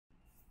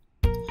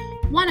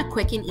Want a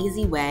quick and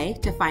easy way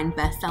to find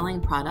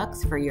best-selling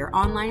products for your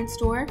online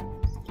store?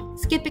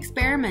 Skip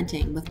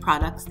experimenting with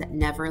products that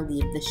never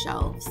leave the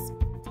shelves.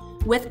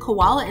 With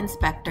Koala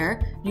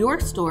Inspector, your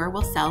store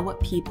will sell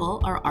what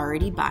people are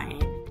already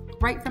buying,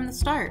 right from the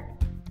start.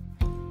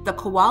 The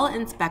Koala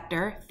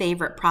Inspector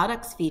Favorite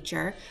Products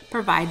feature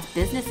provides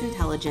business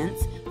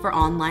intelligence for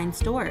online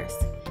stores,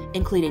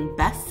 including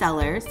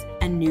bestsellers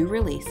and new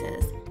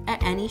releases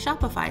at any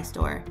Shopify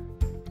store.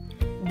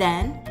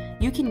 Then,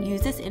 you can use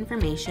this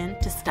information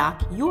to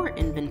stock your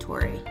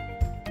inventory.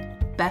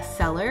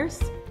 Bestsellers,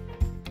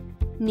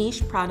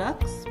 niche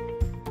products,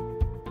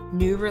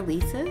 new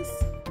releases.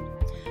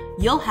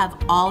 You'll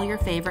have all your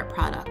favorite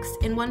products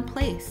in one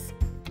place.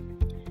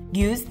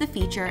 Use the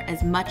feature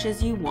as much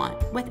as you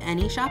want with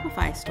any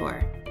Shopify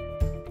store.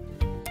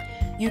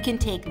 You can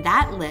take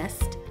that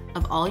list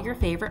of all your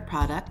favorite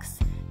products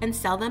and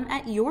sell them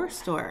at your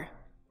store.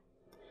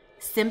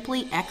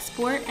 Simply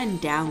export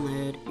and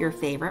download your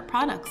favorite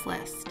products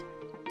list.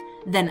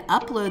 Then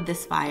upload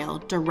this file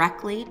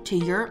directly to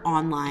your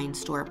online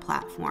store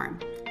platform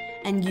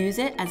and use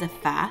it as a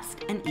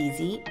fast and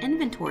easy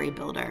inventory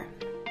builder.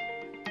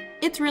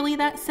 It's really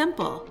that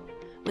simple.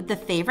 With the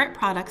Favorite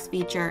Products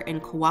feature in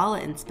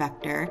Koala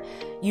Inspector,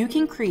 you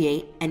can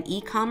create an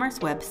e-commerce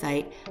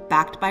website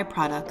backed by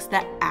products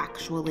that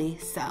actually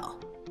sell.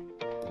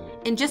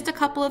 In just a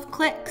couple of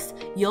clicks,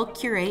 you'll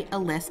curate a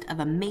list of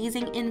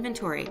amazing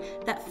inventory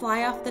that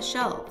fly off the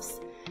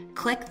shelves.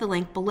 Click the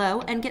link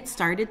below and get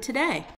started today.